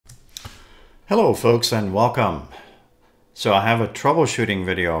Hello folks and welcome. So I have a troubleshooting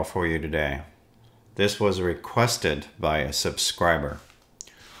video for you today. This was requested by a subscriber.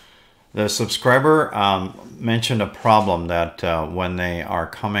 The subscriber mentioned a problem that when they are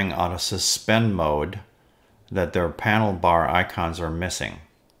coming out of suspend mode, that their panel bar icons are missing,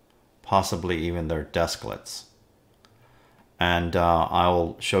 possibly even their desklets. And I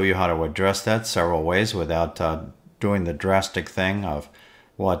will show you how to address that several ways without doing the drastic thing of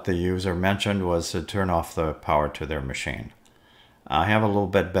what the user mentioned was to turn off the power to their machine. I have a little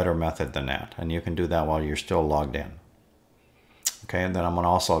bit better method than that, and you can do that while you're still logged in. Okay, and then I'm going to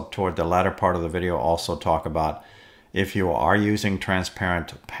also, toward the latter part of the video, also talk about if you are using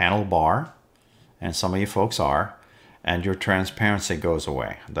transparent panel bar, and some of you folks are, and your transparency goes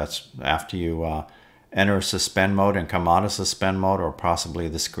away. That's after you enter suspend mode and come out of suspend mode, or possibly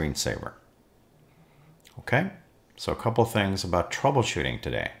the screensaver. Okay? So a couple things about troubleshooting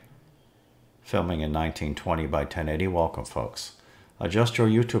today. Filming in 1920 by 1080. Welcome, folks. Adjust your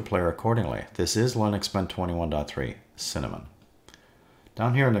YouTube player accordingly. This is Linux Mint 21.3 Cinnamon.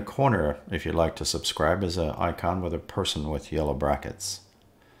 Down here in the corner, if you'd like to subscribe, is an icon with a person with yellow brackets.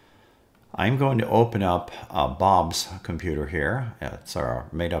 I'm going to open up Bob's computer here. It's our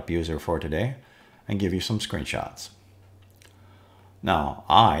made-up user for today, and give you some screenshots. Now,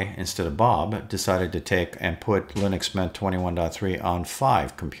 I, instead of Bob, decided to take and put Linux Mint 21.3 on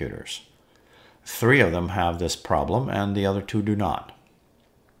 5 computers. 3 of them have this problem, and the other 2 do not.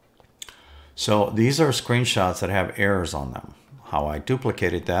 So these are screenshots that have errors on them. How I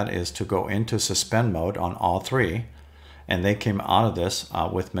duplicated that is to go into suspend mode on all 3, and they came out of this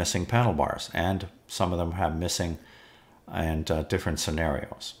with missing panel bars, and some of them have missing and different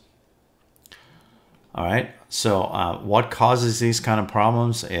scenarios. All right, so what causes these kind of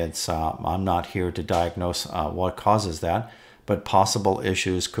problems? It's I'm not here to diagnose what causes that, but possible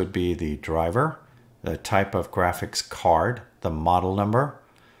issues could be the driver, the type of graphics card, the model number,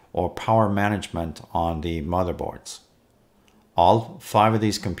 or power management on the motherboards. All 5 of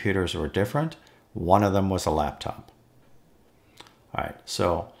these computers were different. One of them was a laptop. All right,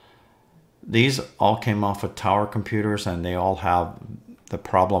 so these all came off of tower computers, and they all have the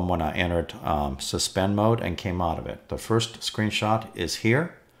problem when I entered suspend mode and came out of it. The first screenshot is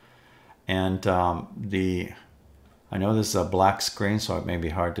here, and I know this is a black screen, so it may be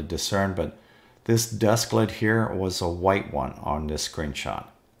hard to discern, but this desklet here was a white one on this screenshot.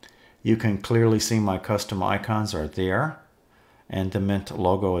 You can clearly see my custom icons are there, and the Mint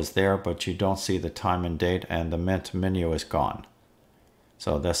logo is there, but you don't see the time and date, and the Mint menu is gone.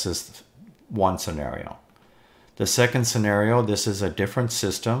 So this is one scenario. The second scenario, this is a different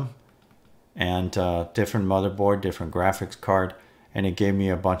system and different motherboard, different graphics card, and it gave me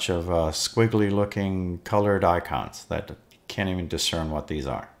a bunch of squiggly looking colored icons that you can't even discern what these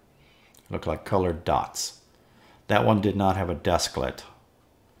are. Look like colored dots. That one did not have a desklet.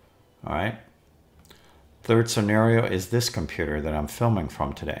 All right. Third scenario is this computer that I'm filming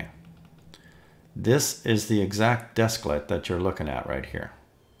from today. This is the exact desklet that you're looking at right here.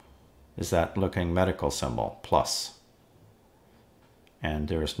 Is that looking medical symbol, plus. And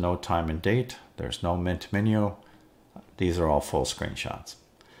there's no time and date. There's no Mint menu. These are all full screenshots.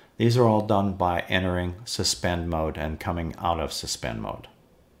 These are all done by entering suspend mode and coming out of suspend mode.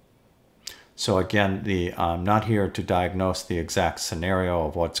 So again, I'm not here to diagnose the exact scenario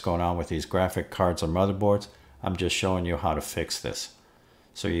of what's going on with these graphic cards or motherboards. I'm just showing you how to fix this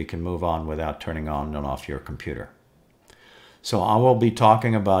so you can move on without turning on and off your computer. So I will be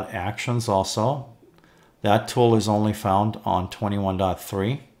talking about actions also. That tool is only found on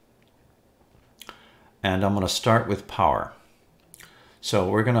 21.3. And I'm going to start with power. So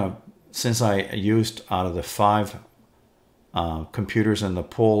we're going to, since I used out of the 5 computers in the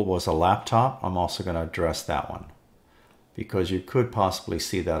pool was a laptop, I'm also going to address that one, because you could possibly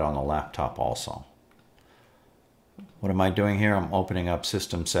see that on a laptop also. What am I doing here? I'm opening up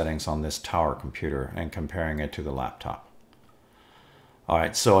system settings on this tower computer and comparing it to the laptop. All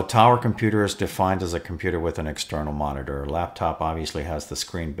right, so a tower computer is defined as a computer with an external monitor. A laptop obviously has the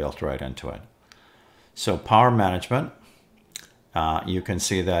screen built right into it. So power management, you can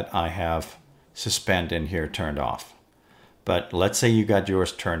see that I have suspend in here turned off. But let's say you got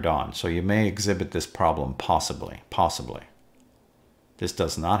yours turned on, so you may exhibit this problem possibly. This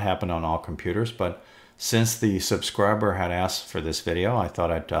does not happen on all computers, but since the subscriber had asked for this video, I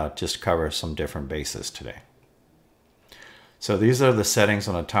thought I'd just cover some different bases today. So these are the settings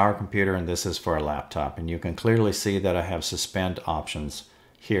on a tower computer, and this is for a laptop. And you can clearly see that I have suspend options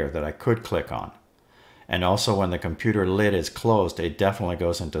here that I could click on. And also when the computer lid is closed, it definitely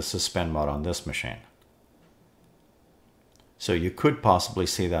goes into suspend mode on this machine. So you could possibly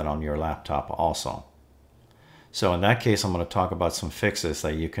see that on your laptop also. So in that case, I'm going to talk about some fixes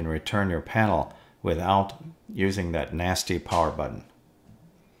that you can return your panel without using that nasty power button.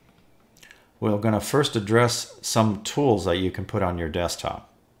 We're going to first address some tools that you can put on your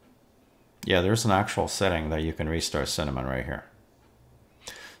desktop. Yeah, there's an actual setting that you can restart Cinnamon right here.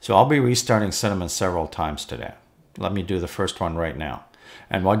 So I'll be restarting Cinnamon several times today. Let me do the first one right now.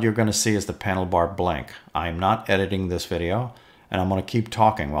 And what you're going to see is the panel bar blink. I'm not editing this video, and I'm going to keep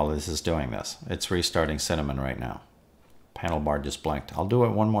talking while this is doing this. It's restarting Cinnamon right now. Panel bar just blinked. I'll do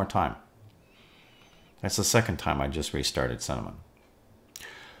it one more time. That's the second time I just restarted Cinnamon.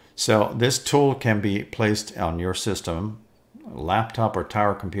 So this tool can be placed on your system, laptop or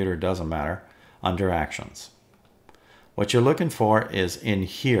tower computer, doesn't matter, under Actions. What you're looking for is in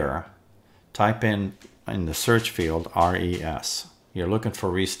here, type in the search field RES. You're looking for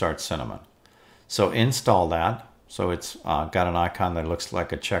Restart Cinnamon. So install that. So it's got an icon that looks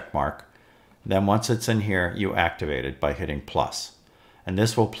like a check mark. Then once it's in here, you activate it by hitting plus. And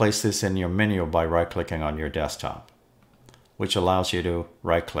this will place this in your menu by right-clicking on your desktop, which allows you to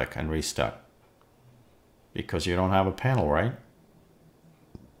right-click and restart. Because you don't have a panel, right?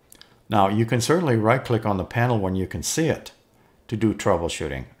 Now, you can certainly right-click on the panel when you can see it to do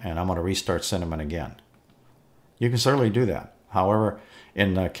troubleshooting. And I'm going to restart Cinnamon again. You can certainly do that. However,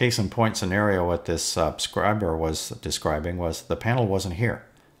 in the case in point scenario, what this subscriber was describing was the panel wasn't here.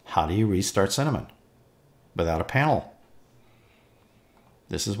 How do you restart Cinnamon without a panel?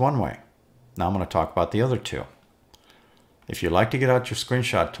 This is one way. Now I'm going to talk about the other two. If you'd like to get out your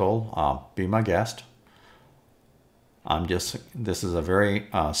screenshot tool, be my guest. This is a very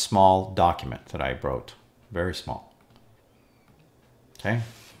small document that I wrote. Very small. Okay.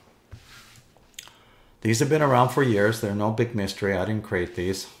 These have been around for years. They're no big mystery. I didn't create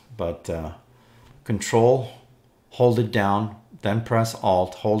these. But Control, hold it down, then press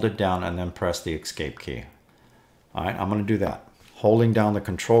Alt, hold it down, and then press the Escape key. All right, I'm going to do that. Holding down the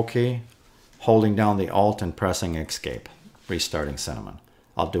Control key, holding down the Alt, and pressing Escape. Restarting Cinnamon.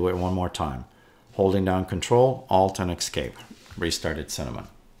 I'll do it one more time. Holding down Control, Alt, and Escape. Restarted Cinnamon.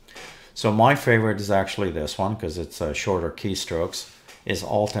 So my favorite is actually this one because it's shorter keystrokes, is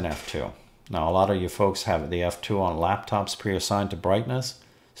Alt and F2. Now, a lot of you folks have the F2 on laptops pre-assigned to brightness,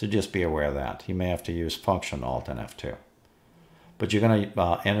 so just be aware of that. You may have to use Function Alt and F2. But you're going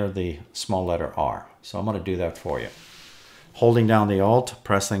to enter the small letter R. So I'm going to do that for you. Holding down the Alt,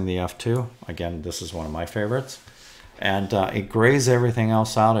 pressing the F2. Again, this is one of my favorites. And it grays everything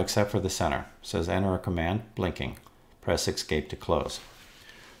else out except for the center. It says enter a command, blinking. Press Escape to close.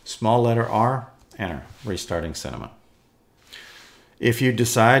 Small letter R, enter, restarting Cinnamon. If you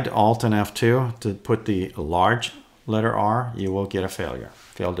decide Alt and F2 to put the large letter R, you will get a failure.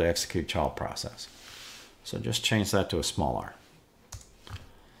 Failed to execute child process. So just change that to a small r.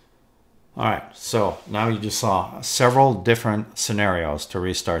 All right, so now you just saw several different scenarios to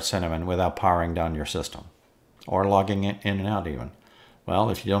restart Cinnamon without powering down your system or logging in and out even. Well,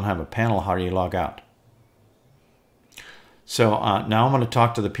 if you don't have a panel, how do you log out? So now I'm going to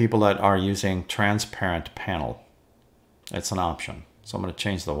talk to the people that are using transparent panel. It's an option. So I'm going to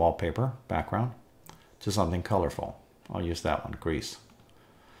change the wallpaper background to something colorful. I'll use that one, grease.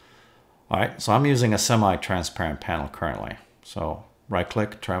 All right, so I'm using a semi-transparent panel currently. So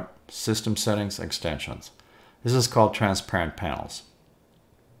right-click, System Settings, Extensions. This is called Transparent Panels.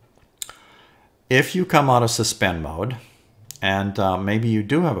 If you come out of Suspend mode, and maybe you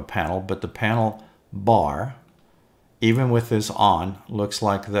do have a panel, but the panel bar, even with this on, looks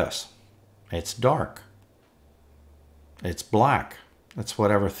like this. It's dark. It's black. It's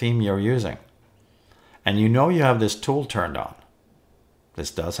whatever theme you're using. And you know you have this tool turned on.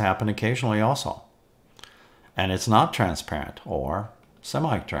 This does happen occasionally also. And it's not transparent or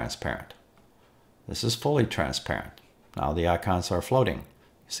semi-transparent. This is fully transparent. Now the icons are floating.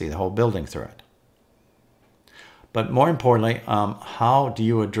 You see the whole building through it. But more importantly, how do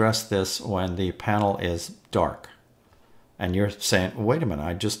you address this when the panel is dark? And you're saying, wait a minute,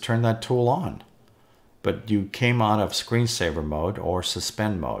 I just turned that tool on. But you came out of screensaver mode or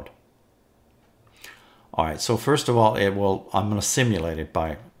suspend mode. All right, so first of all, I'm going to simulate it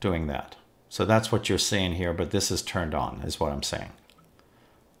by doing that. So that's what you're seeing here, but this is turned on, is what I'm saying.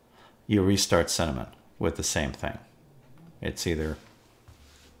 You restart Cinnamon with the same thing. It's either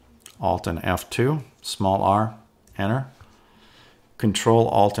Alt and F2, small r, enter, Control,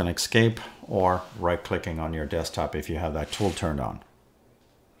 Alt, and Escape, or right-clicking on your desktop if you have that tool turned on.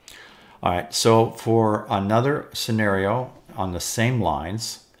 All right, so for another scenario on the same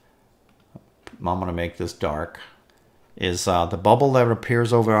lines, I'm going to make this dark, is the bubble that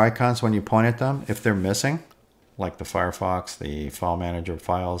appears over icons when you point at them, if they're missing, like the Firefox, the file manager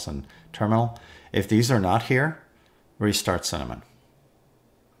files, and terminal. If these are not here, restart Cinnamon.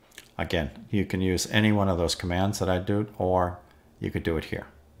 Again, you can use any one of those commands that I do, or you could do it here.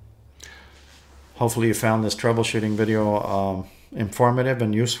 Hopefully you found this troubleshooting video informative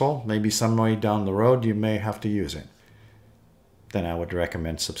and useful. Maybe some way down the road you may have to use it. Then I would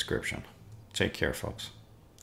recommend subscription. Take care, folks.